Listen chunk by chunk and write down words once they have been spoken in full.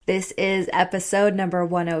This is episode number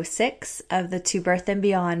 106 of the To Birth and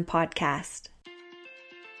Beyond podcast.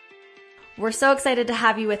 We're so excited to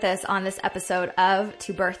have you with us on this episode of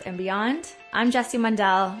To Birth and Beyond. I'm Jessie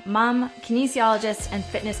Mundell, mom, kinesiologist, and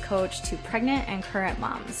fitness coach to pregnant and current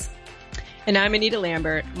moms. And I'm Anita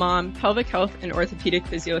Lambert, mom, pelvic health, and orthopedic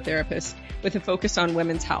physiotherapist with a focus on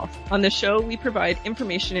women's health. On the show, we provide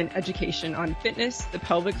information and education on fitness, the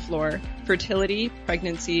pelvic floor, fertility,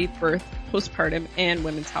 pregnancy, birth, postpartum, and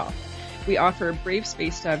women's health. We offer a brave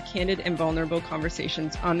space to have candid and vulnerable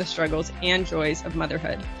conversations on the struggles and joys of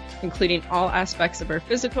motherhood, including all aspects of our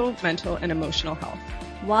physical, mental, and emotional health.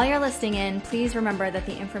 While you're listening in, please remember that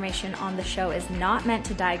the information on the show is not meant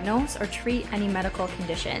to diagnose or treat any medical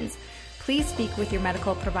conditions. Please speak with your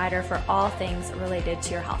medical provider for all things related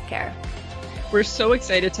to your healthcare. We're so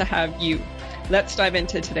excited to have you. Let's dive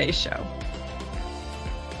into today's show.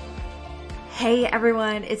 Hey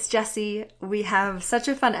everyone, it's Jessie. We have such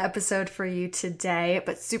a fun episode for you today,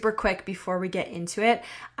 but super quick before we get into it,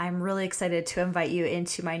 I'm really excited to invite you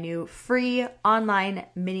into my new free online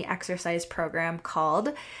mini exercise program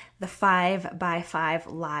called the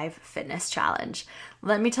 5x5 Live Fitness Challenge.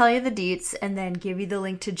 Let me tell you the deets and then give you the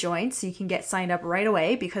link to join so you can get signed up right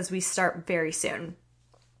away because we start very soon.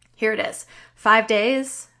 Here it is, 5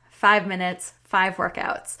 days, 5 minutes, 5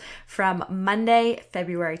 workouts from Monday,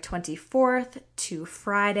 February 24th to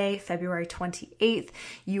Friday, February 28th.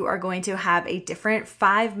 You are going to have a different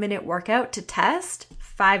 5-minute workout to test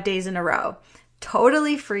 5 days in a row.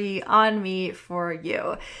 Totally free on me for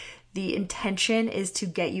you. The intention is to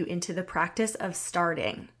get you into the practice of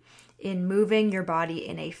starting in moving your body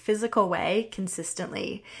in a physical way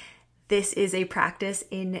consistently. This is a practice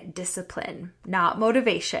in discipline, not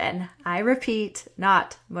motivation. I repeat,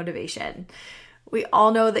 not motivation. We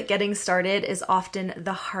all know that getting started is often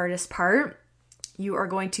the hardest part. You are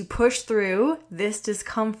going to push through this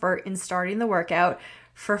discomfort in starting the workout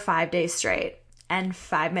for 5 days straight. And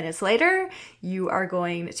 5 minutes later, you are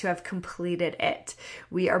going to have completed it.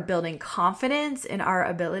 We are building confidence in our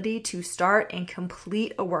ability to start and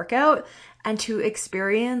complete a workout and to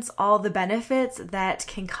experience all the benefits that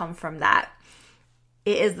can come from that.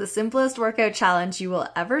 It is the simplest workout challenge you will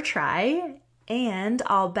ever try, and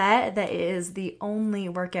I'll bet that it is the only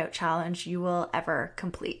workout challenge you will ever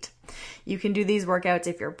complete. You can do these workouts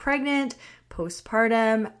if you're pregnant,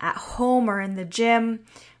 postpartum, at home or in the gym,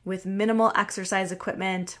 with minimal exercise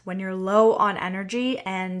equipment, when you're low on energy,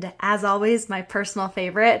 and as always, my personal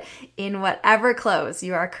favorite, in whatever clothes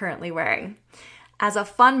you are currently wearing. As a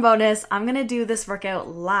fun bonus, I'm going to do this workout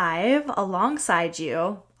live alongside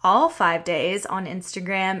you all 5 days on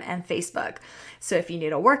Instagram and Facebook. So if you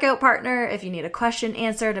need a workout partner, if you need a question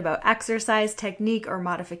answered about exercise technique or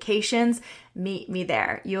modifications, meet me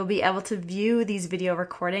there. You'll be able to view these video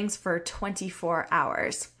recordings for 24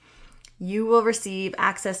 hours. You will receive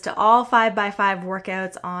access to all 5x5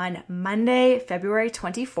 workouts on Monday, February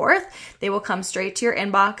 24th. They will come straight to your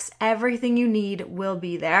inbox. Everything you need will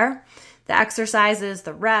be there. The exercises,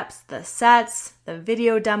 the reps, the sets, the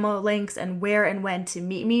video demo links, and where and when to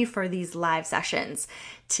meet me for these live sessions.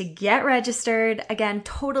 To get registered, again,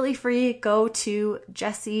 totally free, go to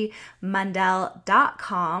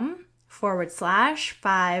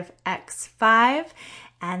jessiemundell.com/5x5.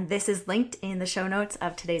 And this is linked in the show notes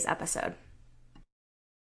of today's episode.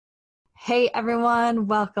 Hey everyone,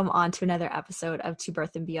 welcome on to another episode of To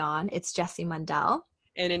Birth and Beyond. It's Jessie Mundell.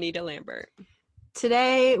 And Anita Lambert.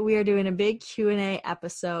 Today, we are doing a big Q&A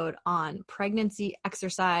episode on pregnancy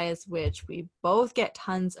exercise, which we both get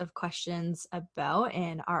tons of questions about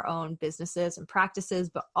in our own businesses and practices,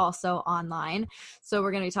 but also online. So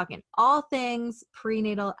we're going to be talking all things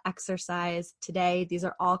prenatal exercise today. These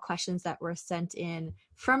are all questions that were sent in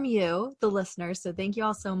from you, the listeners. So thank you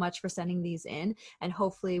all so much for sending these in, and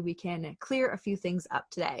hopefully we can clear a few things up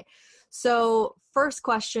today. So first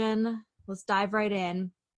question, let's dive right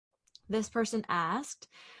in. This person asked,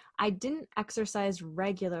 I didn't exercise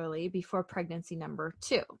regularly before pregnancy number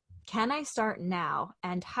 2. Can I start now,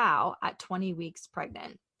 and how at 20 weeks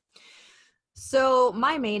pregnant? So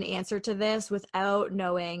my main answer to this, without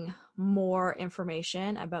knowing more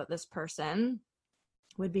information about this person,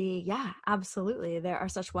 would be, yeah, absolutely. There are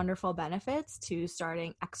such wonderful benefits to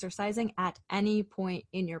starting exercising at any point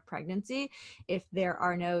in your pregnancy if there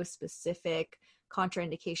are no specific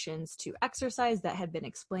contraindications to exercise that have been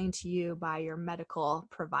explained to you by your medical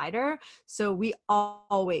provider. So we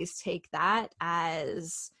always take that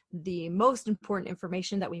as the most important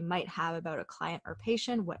information that we might have about a client or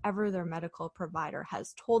patient, whatever their medical provider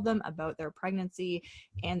has told them about their pregnancy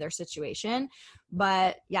and their situation.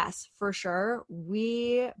 But yes, for sure,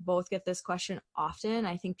 we both get this question often.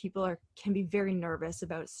 I think people can be very nervous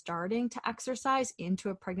about starting to exercise into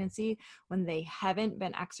a pregnancy when they haven't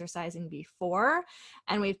been exercising before.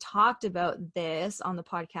 And we've talked about this on the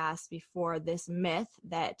podcast before, this myth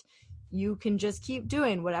that you can just keep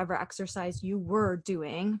doing whatever exercise you were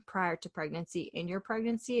doing prior to pregnancy in your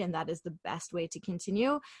pregnancy, and that is the best way to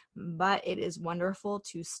continue. But it is wonderful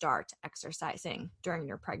to start exercising during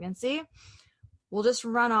your pregnancy. We'll just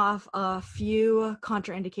run off a few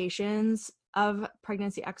contraindications of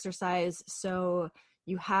pregnancy exercise, so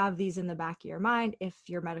you have these in the back of your mind if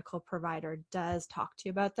your medical provider does talk to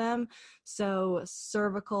you about them. So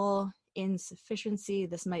cervical insufficiency,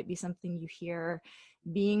 this might be something you hear.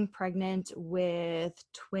 Being pregnant with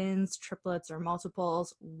twins, triplets, or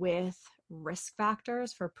multiples with risk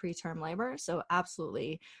factors for preterm labor. So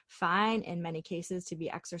absolutely fine in many cases to be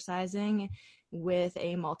exercising with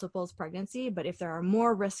a multiples pregnancy. But if there are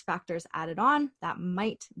more risk factors added on, that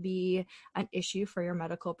might be an issue for your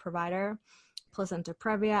medical provider. Placenta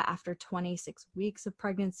previa after 26 weeks of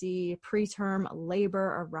pregnancy, preterm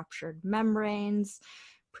labor or ruptured membranes,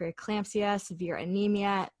 preeclampsia, severe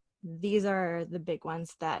anemia. These are the big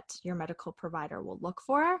ones that your medical provider will look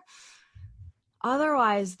for.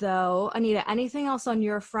 Otherwise, though, Anita, anything else on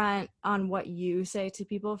your front on what you say to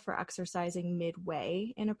people for exercising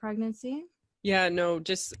midway in a pregnancy? Yeah, no,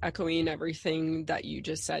 just echoing everything that you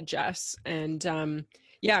just said, Jess. And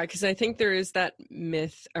yeah, because I think there is that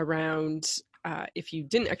myth around if you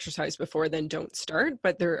didn't exercise before, then don't start.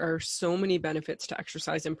 But there are so many benefits to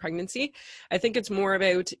exercise in pregnancy. I think it's more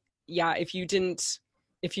about, yeah, if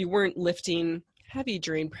you weren't lifting heavy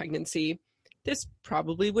during pregnancy, this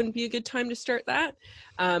probably wouldn't be a good time to start that.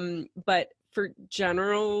 But for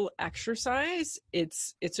general exercise,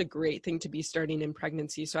 it's a great thing to be starting in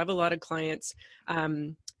pregnancy. So I have a lot of clients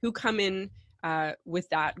who come in with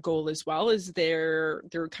that goal as well, as they're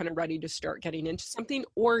kind of ready to start getting into something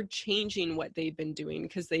or changing what they've been doing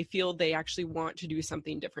because they feel they actually want to do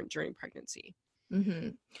something different during pregnancy. Mm-hmm.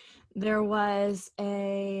 There was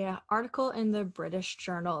an article in the British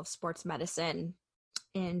Journal of Sports Medicine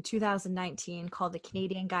in 2019 called the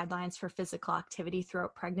Canadian Guidelines for Physical Activity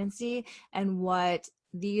Throughout Pregnancy. And what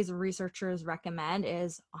these researchers recommend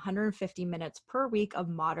is 150 minutes per week of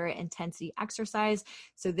moderate intensity exercise.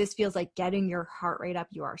 So this feels like getting your heart rate up.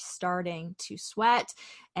 You are starting to sweat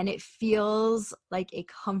and it feels like a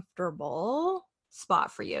comfortable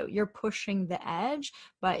spot for you. You're pushing the edge,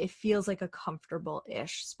 but it feels like a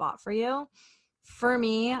comfortable-ish spot for you. For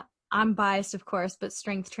me, I'm biased, of course, but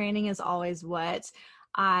strength training is always what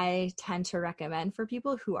I tend to recommend for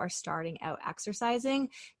people who are starting out exercising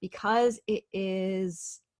because it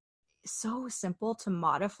is so simple to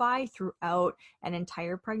modify throughout an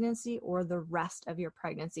entire pregnancy or the rest of your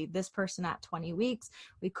pregnancy. This person at 20 weeks,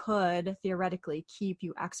 we could theoretically keep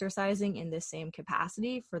you exercising in the same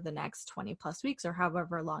capacity for the next 20 plus weeks or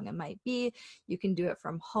however long it might be. You can do it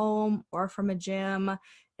from home or from a gym.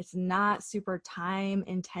 It's not super time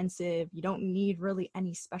intensive. You don't need really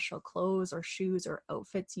any special clothes or shoes or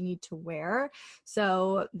outfits you need to wear.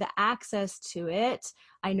 So the access to it,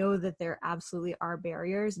 I know that there absolutely are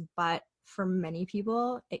barriers, but for many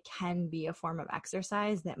people, it can be a form of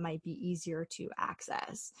exercise that might be easier to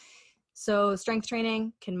access. So strength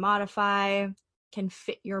training can modify, can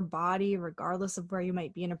fit your body regardless of where you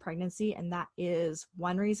might be in a pregnancy. And that is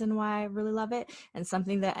one reason why I really love it. And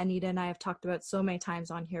something that Anita and I have talked about so many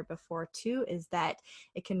times on here before too, is that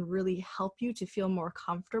it can really help you to feel more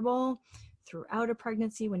comfortable throughout a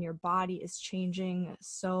pregnancy when your body is changing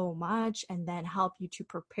so much, and then help you to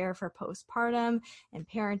prepare for postpartum and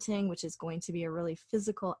parenting, which is going to be a really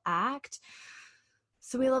physical act.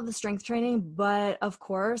 So we love the strength training, but of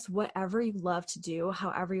course, whatever you love to do,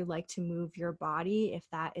 however you like to move your body, if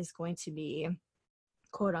that is going to be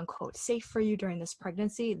quote unquote safe for you during this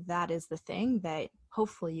pregnancy, that is the thing that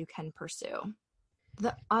hopefully you can pursue.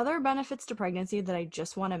 The other benefits to pregnancy that I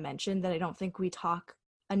just want to mention that I don't think we talk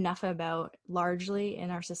enough about largely in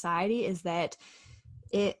our society is that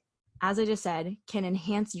it, as I just said, can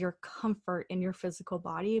enhance your comfort in your physical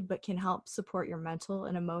body, but can help support your mental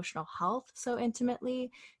and emotional health so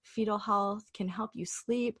intimately. Fetal health can help you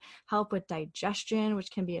sleep, help with digestion,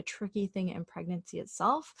 which can be a tricky thing in pregnancy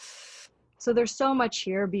itself. So there's so much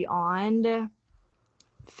here beyond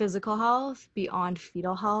physical health, beyond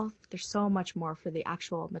fetal health. There's so much more for the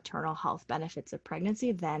actual maternal health benefits of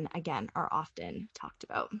pregnancy than, again, are often talked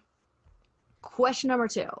about. Question number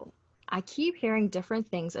 2. I keep hearing different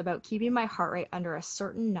things about keeping my heart rate under a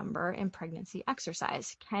certain number in pregnancy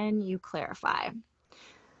exercise. Can you clarify?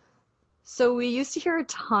 So we used to hear a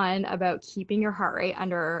ton about keeping your heart rate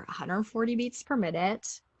under 140 beats per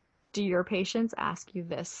minute. Do your patients ask you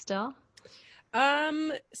this still?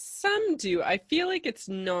 Some do. I feel like it's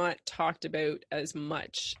not talked about as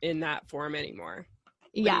much in that form anymore.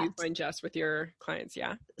 What do Yeah, you find, Jess, with your clients?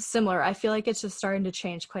 Yeah. similar. I feel like it's just starting to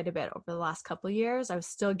change quite a bit over the last couple of years. I was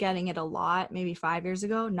still getting it a lot, maybe 5 years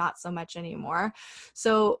ago, not so much anymore.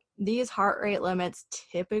 So these heart rate limits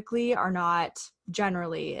typically are not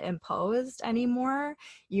generally imposed anymore.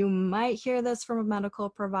 You might hear this from a medical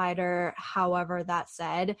provider. However, that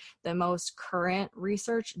said, the most current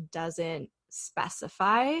research doesn't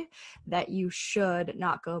specify that you should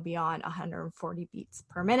not go beyond 140 beats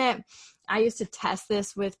per minute. I used to test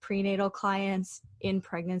this with prenatal clients in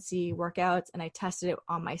pregnancy workouts, and I tested it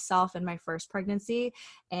on myself in my first pregnancy.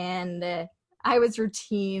 And I was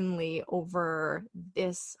routinely over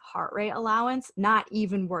this heart rate allowance, not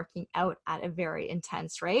even working out at a very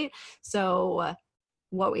intense rate. So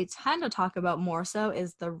what we tend to talk about more so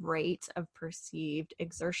is the rate of perceived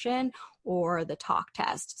exertion or the talk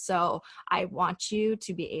test. So I want you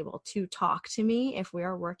to be able to talk to me if we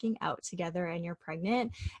are working out together and you're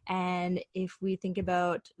pregnant. And if we think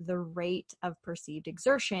about the rate of perceived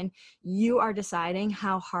exertion, you are deciding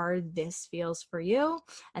how hard this feels for you.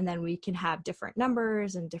 And then we can have different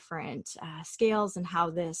numbers and different scales and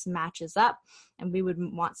how this matches up. And we would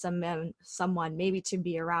want someone maybe to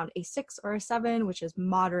be around a 6 or a 7, which is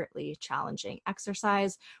moderately challenging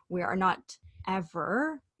exercise. We are not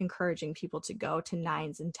ever encouraging people to go to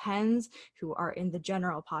 9s and 10s who are in the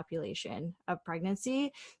general population of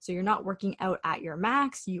pregnancy. So you're not working out at your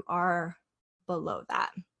max, you are below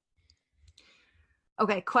that.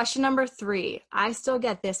 Okay, question number 3. I still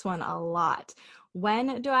get this one a lot.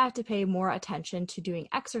 When do I have to pay more attention to doing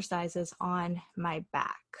exercises on my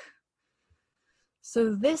back?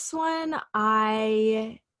 So this one,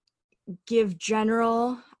 I give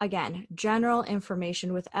general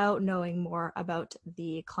information without knowing more about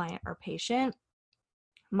the client or patient.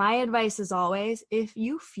 My advice is always, if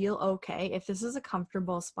you feel okay, if this is a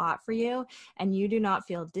comfortable spot for you and you do not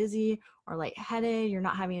feel dizzy or lightheaded, you're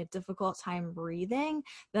not having a difficult time breathing,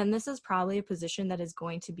 then this is probably a position that is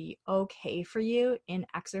going to be okay for you in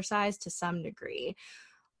exercise to some degree.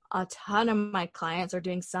 A ton of my clients are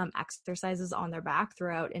doing some exercises on their back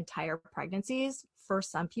throughout entire pregnancies. For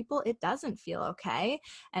some people, it doesn't feel okay.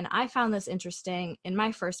 And I found this interesting. In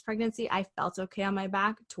my first pregnancy, I felt okay on my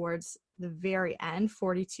back towards the very end,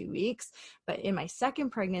 42 weeks. But in my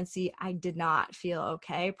second pregnancy, I did not feel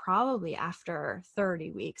okay. Probably after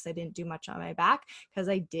 30 weeks, I didn't do much on my back because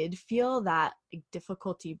I did feel that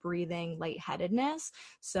difficulty breathing, lightheadedness.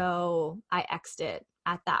 So I X'd it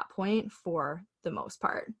at that point for the most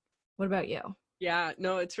part. What about you? Yeah,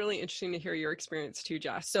 no, it's really interesting to hear your experience too,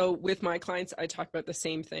 Jess. So with my clients, I talk about the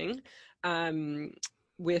same thing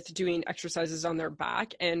with doing exercises on their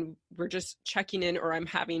back, and we're just checking in, or I'm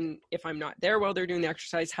having, if I'm not there while they're doing the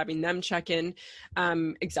exercise, having them check in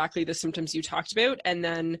exactly the symptoms you talked about, and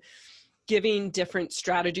then giving different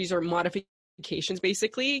strategies or modifications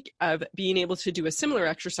basically of being able to do a similar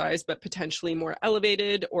exercise but potentially more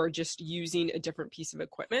elevated, or just using a different piece of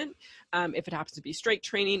equipment if it happens to be strength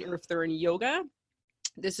training, or if they're in yoga.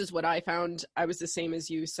 This is what I found. I was the same as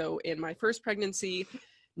you. So in my first pregnancy,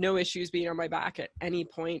 no issues being on my back at any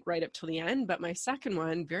point right up till the end. But my second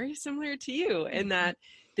one, very similar to you in that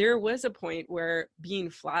there was a point where being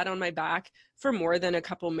flat on my back for more than a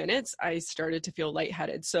couple minutes, I started to feel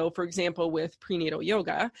lightheaded. So for example, with prenatal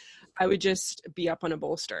yoga, I would just be up on a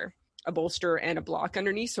bolster and a block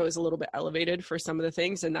underneath. So it was a little bit elevated for some of the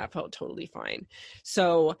things, and that felt totally fine.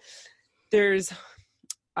 So there's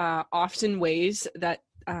often ways that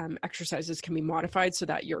exercises can be modified so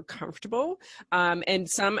that you're comfortable. And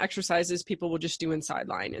some exercises people will just do in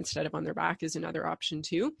sideline instead of on their back is another option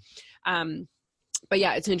too. But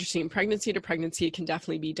yeah, it's interesting. Pregnancy to pregnancy can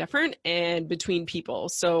definitely be different, and between people.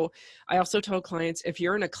 So I also tell clients, if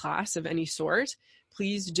you're in a class of any sort,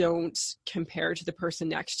 please don't compare to the person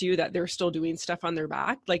next to you that they're still doing stuff on their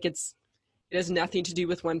back. Like it has nothing to do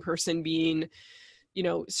with one person being,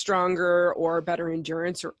 stronger or better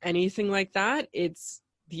endurance or anything like that.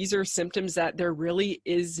 These are symptoms that there really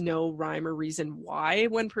is no rhyme or reason why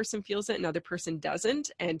one person feels it and another person doesn't,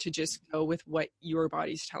 and to just go with what your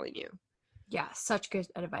body's telling you. Yeah, such good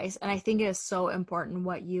advice. And I think it is so important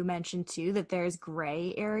what you mentioned too, that there's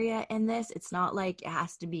gray area in this. It's not like it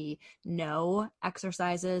has to be no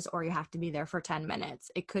exercises or you have to be there for 10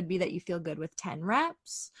 minutes. It could be that you feel good with 10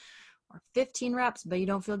 reps or 15 reps, but you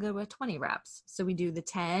don't feel good with 20 reps. So we do the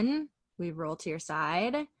 10 we roll to your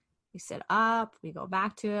side, we sit up, we go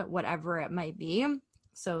back to it, whatever it might be.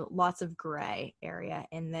 So lots of gray area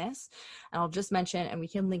in this. And I'll just mention, and we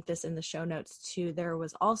can link this in the show notes too, there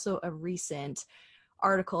was also a recent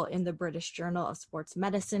article in the British Journal of Sports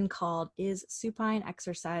Medicine called "Is Supine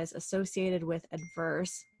Exercise Associated with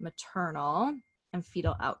Adverse Maternal and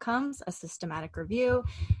Fetal Outcomes? A Systematic Review."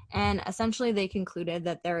 And essentially they concluded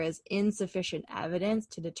that there is insufficient evidence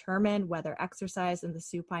to determine whether exercise in the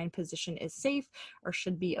supine position is safe or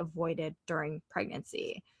should be avoided during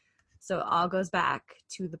pregnancy. So it all goes back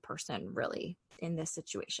to the person really in this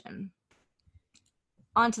situation.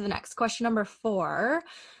 On to the next question, number 4.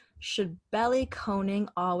 Should belly coning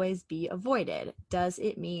always be avoided? Does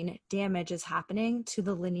it mean damage is happening to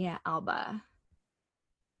the linea alba?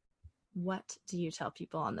 What do you tell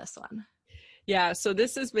people on this one? Yeah, so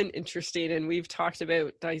this has been interesting, and we've talked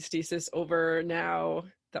about diastasis over now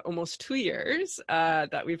the almost 2 years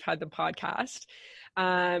that we've had the podcast.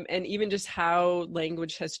 And even just how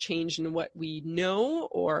language has changed and what we know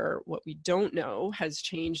or what we don't know has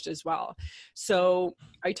changed as well. So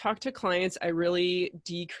I talk to clients, I really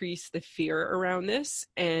decrease the fear around this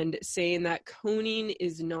and saying that coning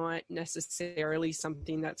is not necessarily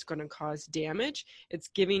something that's going to cause damage. It's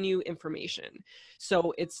giving you information.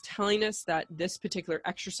 So it's telling us that this particular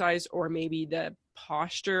exercise, or maybe the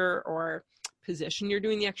posture or position you're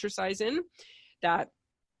doing the exercise in, that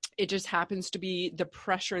it just happens to be the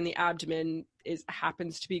pressure in the abdomen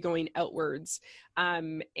happens to be going outwards,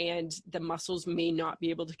 and the muscles may not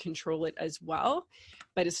be able to control it as well,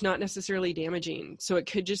 but it's not necessarily damaging. So it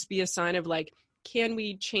could just be a sign of like, can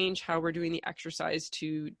we change how we're doing the exercise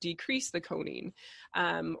to decrease the coning,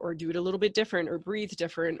 or do it a little bit different, or breathe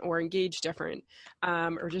different, or engage different,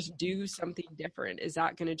 or just do something different? Is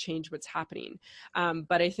that going to change what's happening?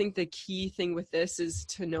 But I think the key thing with this is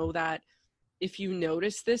to know that if you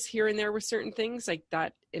notice this here and there with certain things, like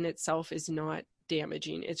that in itself is not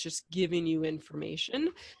damaging. It's just giving you information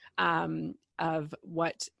of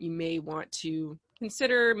what you may want to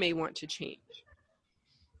consider, may want to change.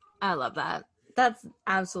 I love that. That's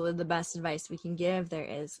absolutely the best advice we can give. There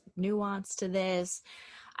is nuance to this.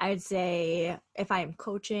 I'd say if I am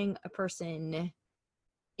coaching a person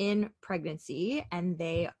in pregnancy and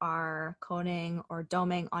they are coning or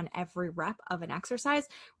doming on every rep of an exercise,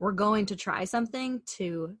 we're going to try something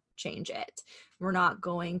to change it. We're not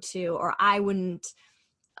going to, or I wouldn't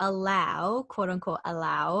allow, quote unquote,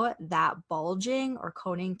 allow that bulging or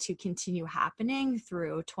coning to continue happening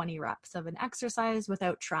through 20 reps of an exercise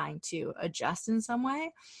without trying to adjust in some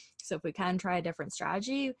way. So if we can try a different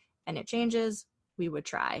strategy and it changes, we would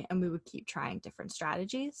try, and we would keep trying different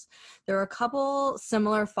strategies. There are a couple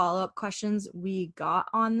similar follow-up questions we got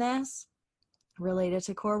on this related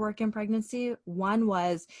to core work in pregnancy. One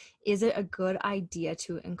was, is it a good idea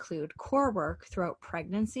to include core work throughout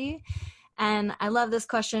pregnancy? And I love this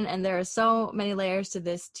question, and there are so many layers to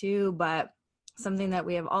this too, but something that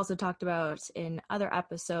we have also talked about in other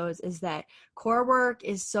episodes is that core work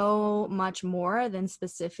is so much more than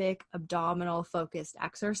specific abdominal focused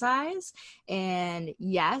exercise. And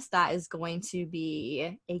yes, that is going to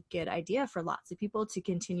be a good idea for lots of people to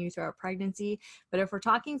continue throughout pregnancy. But if we're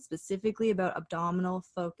talking specifically about abdominal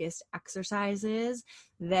focused exercises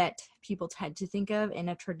that people tend to think of in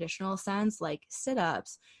a traditional sense, like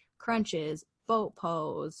sit-ups, crunches, boat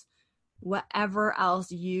pose, whatever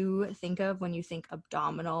else you think of when you think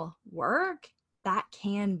abdominal work, that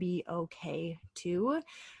can be okay too.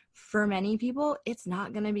 For many people, it's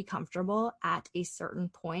not going to be comfortable at a certain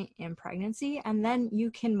point in pregnancy, and then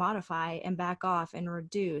you can modify and back off and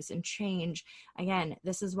reduce and change. Again,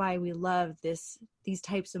 this is why we love these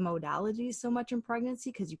types of modalities so much in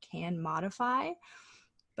pregnancy, because you can modify.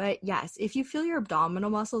 But yes, if you feel your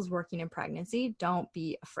abdominal muscles working in pregnancy, don't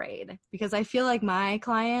be afraid, because I feel like my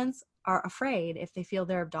clients are afraid if they feel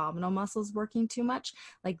their abdominal muscles working too much,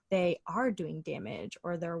 like they are doing damage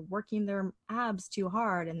or they're working their abs too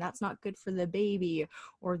hard and that's not good for the baby,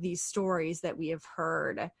 or these stories that we have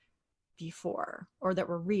heard before or that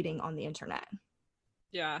we're reading on the internet.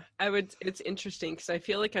 Yeah, it's interesting because I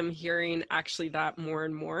feel like I'm hearing actually that more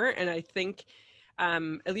and more. And I think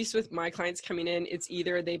at least with my clients coming in, it's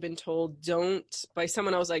either they've been told by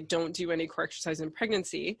someone else, like, don't do any core exercise in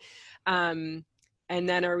pregnancy. And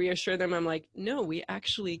then I reassure them, I'm like, no, we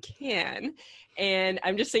actually can. And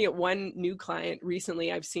I'm just saying, one new client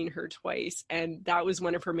recently, I've seen her twice, and that was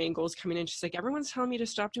one of her main goals coming in. She's like, everyone's telling me to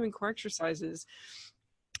stop doing core exercises.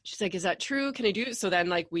 She's like, is that true? Can I do it? So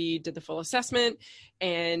then we did the full assessment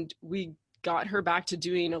and we got her back to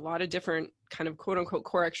doing a lot of different kind of quote unquote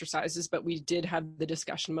core exercises, but we did have the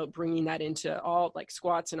discussion about bringing that into all like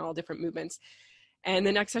squats and all different movements. And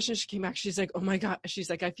the next session she came back, she's like, oh my God, she's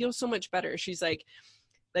like, I feel so much better. She's like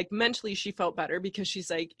mentally she felt better because she's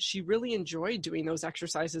like, she really enjoyed doing those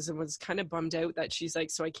exercises and was kind of bummed out that she's like,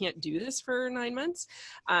 so I can't do this for 9 months.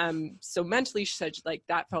 So mentally she said like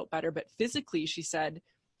that felt better, but physically she said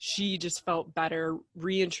she just felt better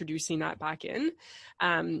reintroducing that back in.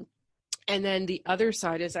 And then the other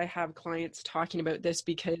side is I have clients talking about this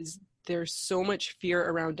because there's so much fear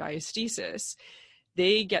around diastasis.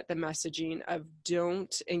 They get the messaging of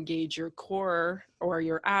don't engage your core or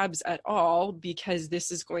your abs at all because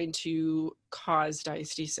this is going to cause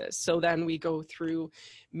diastasis. So then we go through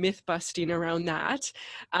myth busting around that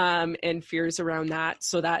and fears around that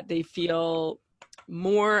so that they feel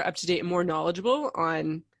more up to date and more knowledgeable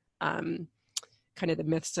on kind of the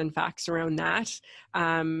myths and facts around that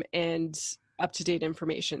and up to date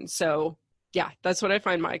information. So yeah, that's what I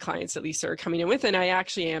find my clients at least are coming in with. And I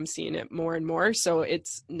actually am seeing it more and more. So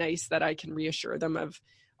it's nice that I can reassure them of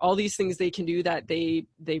all these things they can do that they've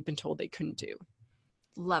been told they couldn't do.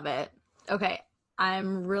 Love it. Okay.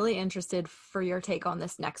 I'm really interested for your take on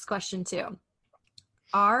this next question too.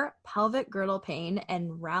 Are pelvic girdle pain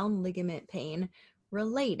and round ligament pain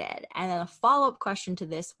related? And then a follow-up question to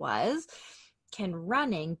this was, can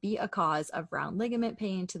running be a cause of round ligament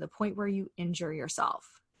pain to the point where you injure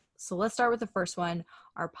yourself? So let's start with the first one.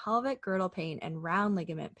 Are pelvic girdle pain and round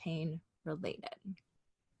ligament pain related?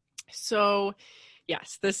 So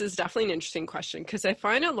yes, this is definitely an interesting question because I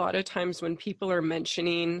find a lot of times when people are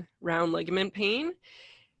mentioning round ligament pain,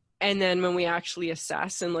 and then when we actually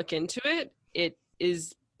assess and look into it, it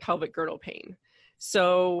is pelvic girdle pain.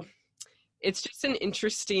 So it's just an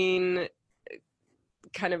interesting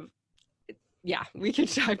kind of, yeah, we can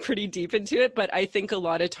dive pretty deep into it, but I think a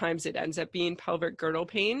lot of times it ends up being pelvic girdle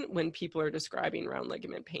pain when people are describing round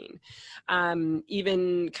ligament pain.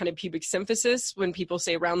 Even kind of pubic symphysis, when people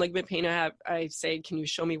say round ligament pain, I say, can you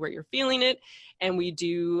show me where you're feeling it? And we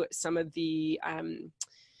do some of the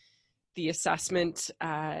assessment,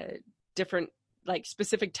 different like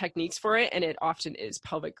specific techniques for it, and it often is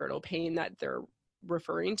pelvic girdle pain that they're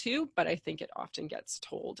referring to, but I think it often gets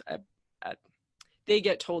told they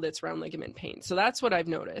get told it's round ligament pain. So that's what I've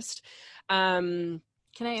noticed. Can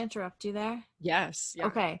I interrupt you there? Yes. Yeah.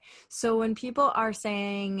 Okay. So when people are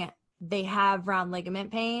saying they have round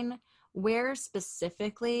ligament pain, where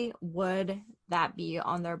specifically would that be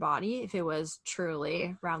on their body if it was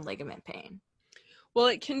truly round ligament pain? Well,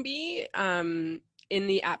 it can be in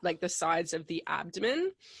the like the sides of the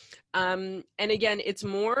abdomen. And again, it's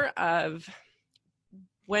more of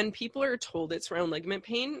when people are told it's round ligament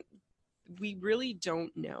pain, we really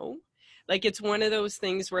don't know. Like it's one of those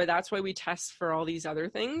things where that's why we test for all these other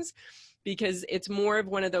things, because it's more of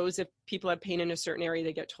one of those, if people have pain in a certain area,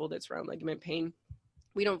 they get told it's round ligament pain.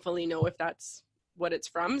 We don't fully know if that's what it's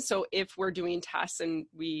from. So if we're doing tests and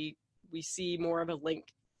we see more of a link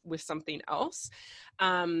with something else,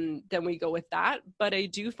 then we go with that. But I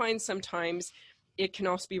do find sometimes it can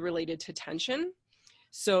also be related to tension.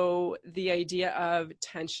 So the idea of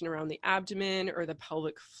tension around the abdomen or the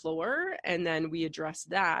pelvic floor, and then we address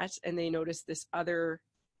that and they notice this other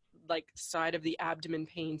like side of the abdomen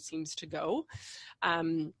pain seems to go,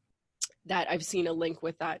 that I've seen a link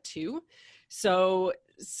with that too. So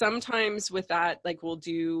sometimes with that, like we'll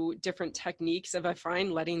do different techniques of, I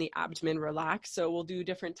find, letting the abdomen relax. So we'll do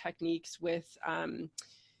different techniques with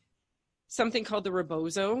something called the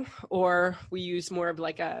rebozo, or we use more of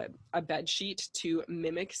like a bed sheet to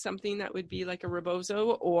mimic something that would be like a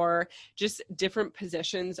rebozo, or just different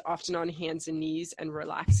positions, often on hands and knees, and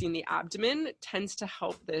relaxing the abdomen tends to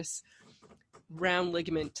help this round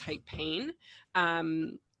ligament type pain.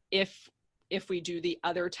 If we do the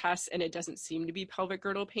other tests and it doesn't seem to be pelvic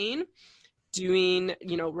girdle pain, doing,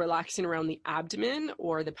 relaxing around the abdomen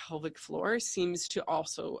or the pelvic floor seems to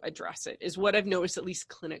also address it, is what I've noticed, at least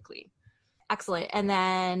clinically. Excellent. And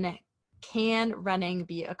then, can running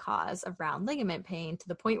be a cause of round ligament pain to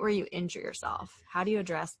the point where you injure yourself? How do you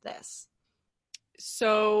address this?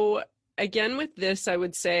 So again, with this, I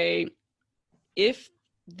would say if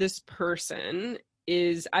this person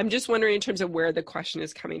is, I'm just wondering in terms of where the question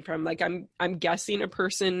is coming from. Like I'm guessing a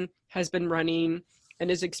person has been running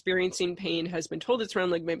and is experiencing pain, has been told it's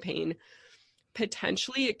round ligament pain.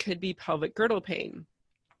 Potentially it could be pelvic girdle pain.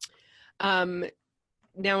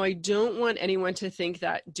 Now, I don't want anyone to think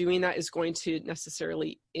that doing that is going to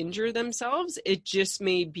necessarily injure themselves. It just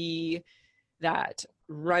may be that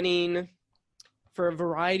running for a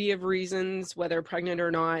variety of reasons, whether pregnant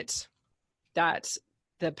or not, that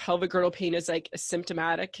the pelvic girdle pain is like a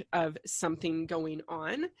symptomatic of something going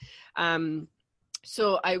on.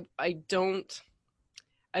 So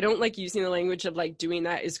I don't like using the language of like doing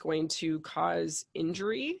that is going to cause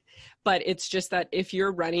injury, but it's just that if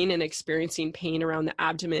you're running and experiencing pain around the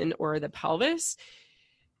abdomen or the pelvis,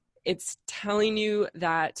 it's telling you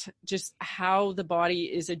that just how the body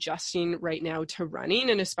is adjusting right now to running,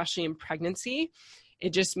 and especially in pregnancy,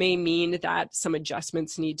 it just may mean that some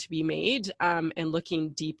adjustments need to be made, and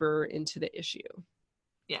looking deeper into the issue.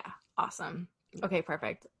 Yeah, awesome. Okay,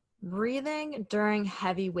 perfect. Breathing during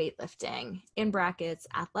heavy weightlifting, in brackets,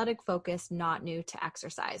 athletic focus not new to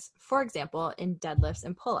exercise. For example, in deadlifts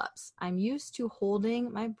and pull-ups, I'm used to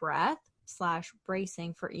holding my breath /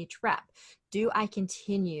 bracing for each rep. Do I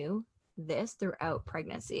continue this throughout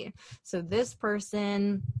pregnancy? So this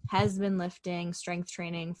person has been lifting strength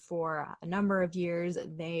training for a number of years.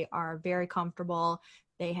 They are very comfortable.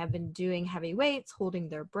 They have been doing heavy weights, holding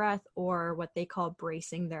their breath, or what they call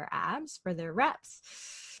bracing their abs for their reps.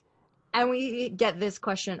 And we get this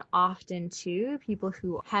question often too. People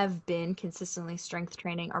who have been consistently strength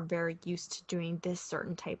training are very used to doing this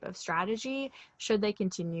certain type of strategy. Should they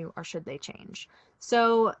continue or should they change?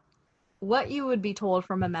 So what you would be told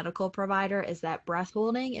from a medical provider is that breath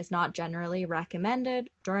holding is not generally recommended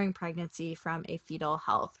during pregnancy from a fetal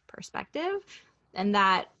health perspective. And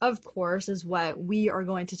that, of course, is what we are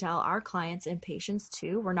going to tell our clients and patients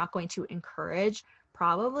too. We're not going to encourage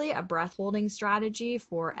probably a breath holding strategy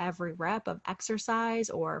for every rep of exercise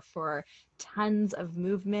or for tons of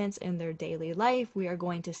movements in their daily life. We are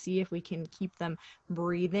going to see if we can keep them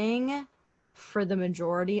breathing for the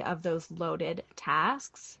majority of those loaded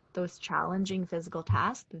tasks, those challenging physical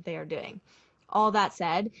tasks that they are doing. All that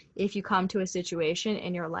said, if you come to a situation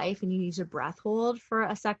in your life and you need to breath hold for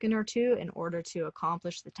a second or two in order to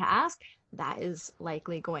accomplish the task, that is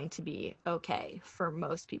likely going to be okay for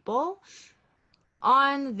most people.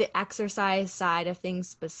 On the exercise side of things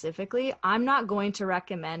specifically, I'm not going to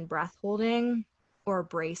recommend breath holding or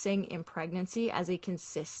bracing in pregnancy as a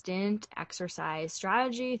consistent exercise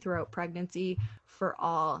strategy throughout pregnancy for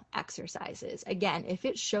all exercises. Again, if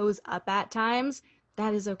it shows up at times,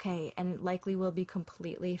 that is okay, and it likely will be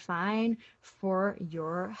completely fine for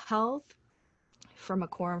your health from a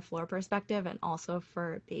core and floor perspective and also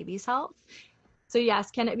for baby's health. So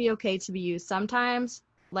yes, can it be okay to be used sometimes?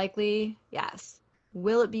 Likely, yes.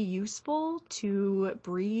 Will it be useful to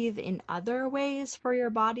breathe in other ways for your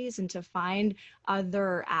bodies and to find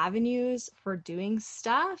other avenues for doing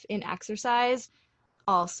stuff in exercise?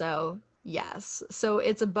 Also, yes. So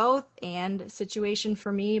it's a both and situation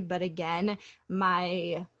for me. But again,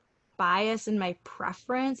 my bias and my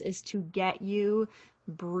preference is to get you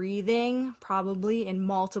breathing probably in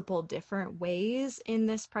multiple different ways in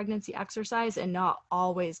this pregnancy exercise and not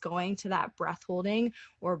always going to that breath holding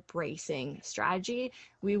or bracing strategy.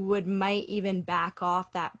 We might even back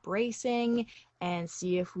off that bracing and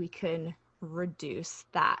see if we can reduce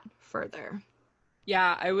that further.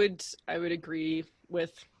 Yeah, I would agree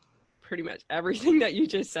with pretty much everything that you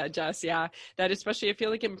just said, Jess. Yeah, that especially I feel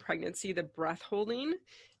like in pregnancy, the breath holding,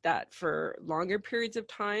 that for longer periods of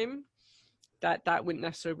time, that wouldn't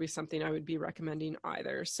necessarily be something I would be recommending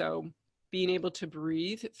either. So being able to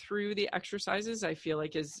breathe through the exercises, I feel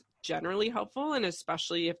like is generally helpful, and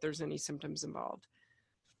especially if there's any symptoms involved.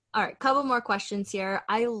 All right, couple more questions here.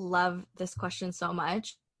 I love this question so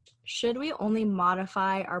much. Should we only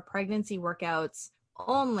modify our pregnancy workouts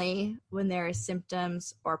only when there is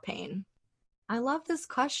symptoms or pain? I love this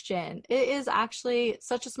question. It is actually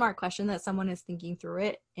such a smart question that someone is thinking through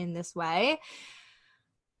it in this way.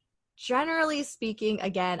 Generally speaking,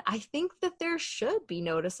 again, I think that there should be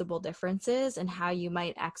noticeable differences in how you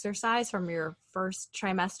might exercise from your first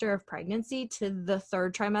trimester of pregnancy to the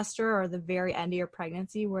third trimester or the very end of your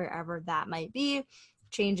pregnancy, wherever that might be.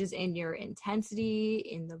 Changes in your intensity,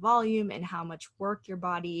 in the volume, and how much work your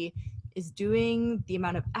body is doing, the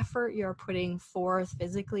amount of effort you're putting forth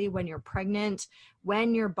physically when you're pregnant,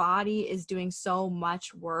 when your body is doing so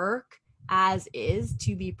much work as is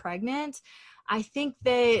to be pregnant. I think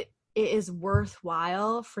that it is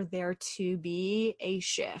worthwhile for there to be a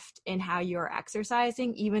shift in how you're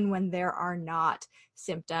exercising, even when there are not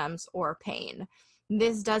symptoms or pain.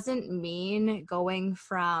 This doesn't mean going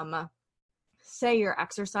from, say, your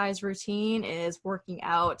exercise routine is working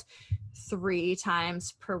out 3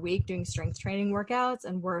 times per week doing strength training workouts,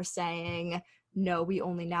 and we're saying, no, we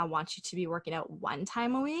only now want you to be working out 1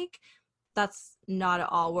 time a week. That's not at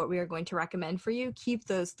all what we are going to recommend for you. Keep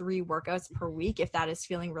those 3 workouts per week if that is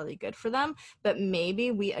feeling really good for them, but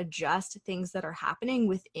maybe we adjust things that are happening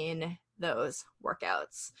within those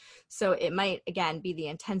workouts. So it might, again, be the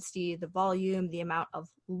intensity, the volume, the amount of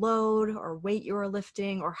load or weight you're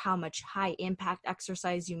lifting, or how much high impact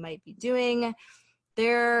exercise you might be doing.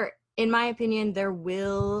 There in my opinion,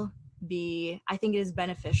 I think it is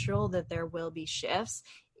beneficial that there will be shifts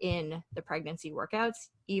in the pregnancy workouts,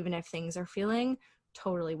 even if things are feeling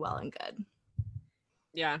totally well and good.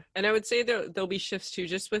 Yeah. And I would say there'll be shifts too,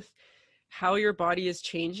 just with how your body is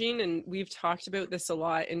changing. And we've talked about this a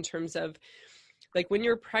lot in terms of like when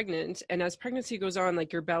you're pregnant and as pregnancy goes on,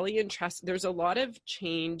 like your belly and chest, there's a lot of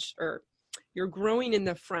change, or you're growing in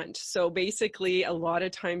the front. So basically a lot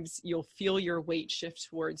of times you'll feel your weight shift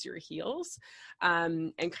towards your heels,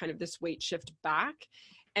 and kind of this weight shift back.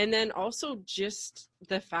 And then also just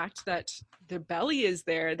the fact that the belly is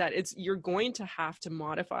there, that you're going to have to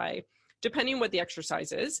modify depending what the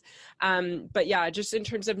exercise is. But yeah, just in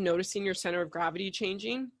terms of noticing your center of gravity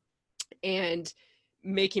changing and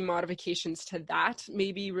making modifications to that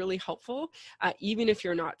may be really helpful, even if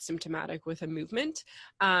you're not symptomatic with a movement,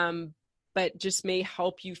 but just may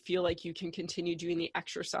help you feel like you can continue doing the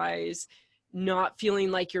exercise, not feeling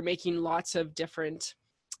like you're making lots of different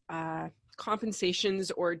compensations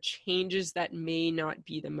or changes that may not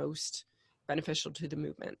be the most beneficial to the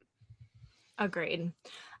movement. Agreed.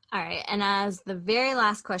 All right. And as the very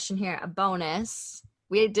last question here, a bonus.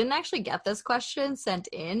 We didn't actually get this question sent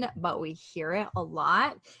in, but we hear it a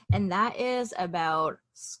lot. And that is about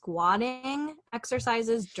squatting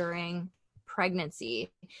exercises during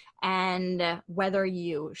pregnancy and whether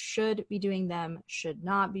you should be doing them, should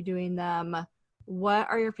not be doing them. What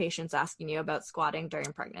are your patients asking you about squatting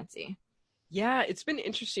during pregnancy? Yeah, it's been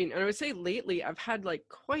interesting. And I would say lately I've had like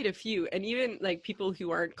quite a few, and even like people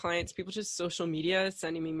who aren't clients, people just social media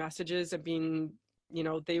sending me messages of being,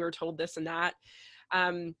 they were told this and that.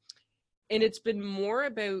 And it's been more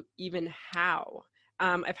about even how.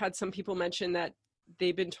 I've had some people mention that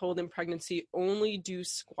they've been told in pregnancy, only do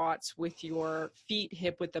squats with your feet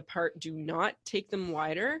hip width apart. Do not take them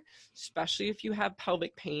wider, especially if you have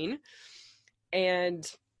pelvic pain. And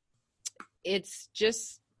it's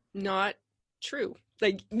just not true.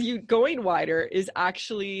 Like, you going wider is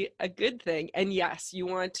actually a good thing. And yes, you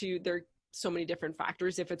want to, there are so many different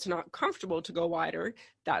factors. If it's not comfortable to go wider,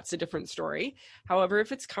 that's a different story. However,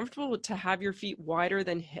 if it's comfortable to have your feet wider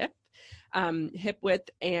than hip width,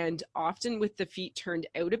 and often with the feet turned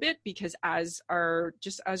out a bit, because as our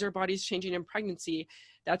body's changing in pregnancy,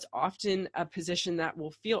 that's often a position that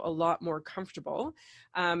will feel a lot more comfortable,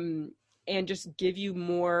 and just give you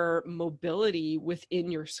more mobility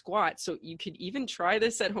within your squat. So you could even try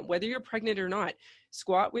this at home, whether you're pregnant or not.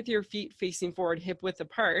 Squat with your feet facing forward, hip width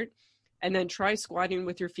apart, and then try squatting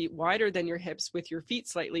with your feet wider than your hips with your feet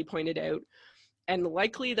slightly pointed out. And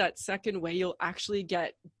likely that second way, you'll actually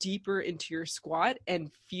get deeper into your squat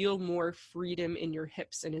and feel more freedom in your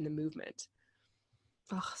hips and in the movement.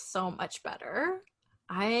 Oh, so much better.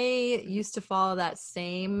 I used to follow that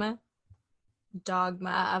same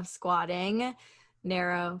dogma of squatting,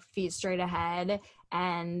 narrow, feet straight ahead.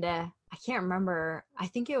 And I can't remember, I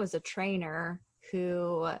think it was a trainer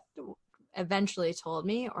who eventually told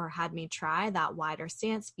me or had me try that wider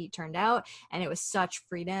stance, feet turned out, and it was such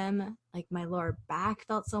freedom. Like, my lower back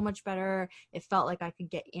felt so much better. It felt like I could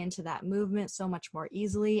get into that movement so much more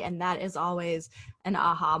easily. And that is always an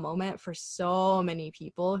aha moment for so many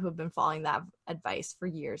people who have been following that advice for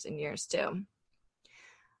years and years too.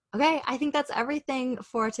 Okay, I think that's everything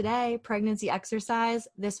for today. Pregnancy exercise.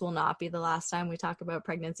 This will not be the last time we talk about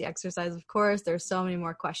pregnancy exercise, of course. There's so many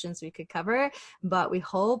more questions we could cover, but we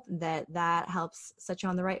hope that helps set you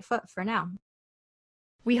on the right foot for now.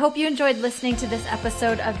 We hope you enjoyed listening to this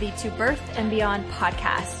episode of the To Birth and Beyond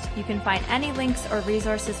podcast. You can find any links or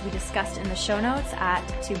resources we discussed in the show notes at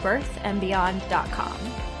tobirthandbeyond.com.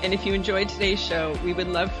 And if you enjoyed today's show, we would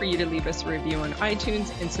love for you to leave us a review on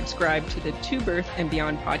iTunes and subscribe to the To Birth and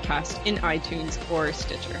Beyond podcast in iTunes or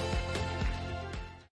Stitcher.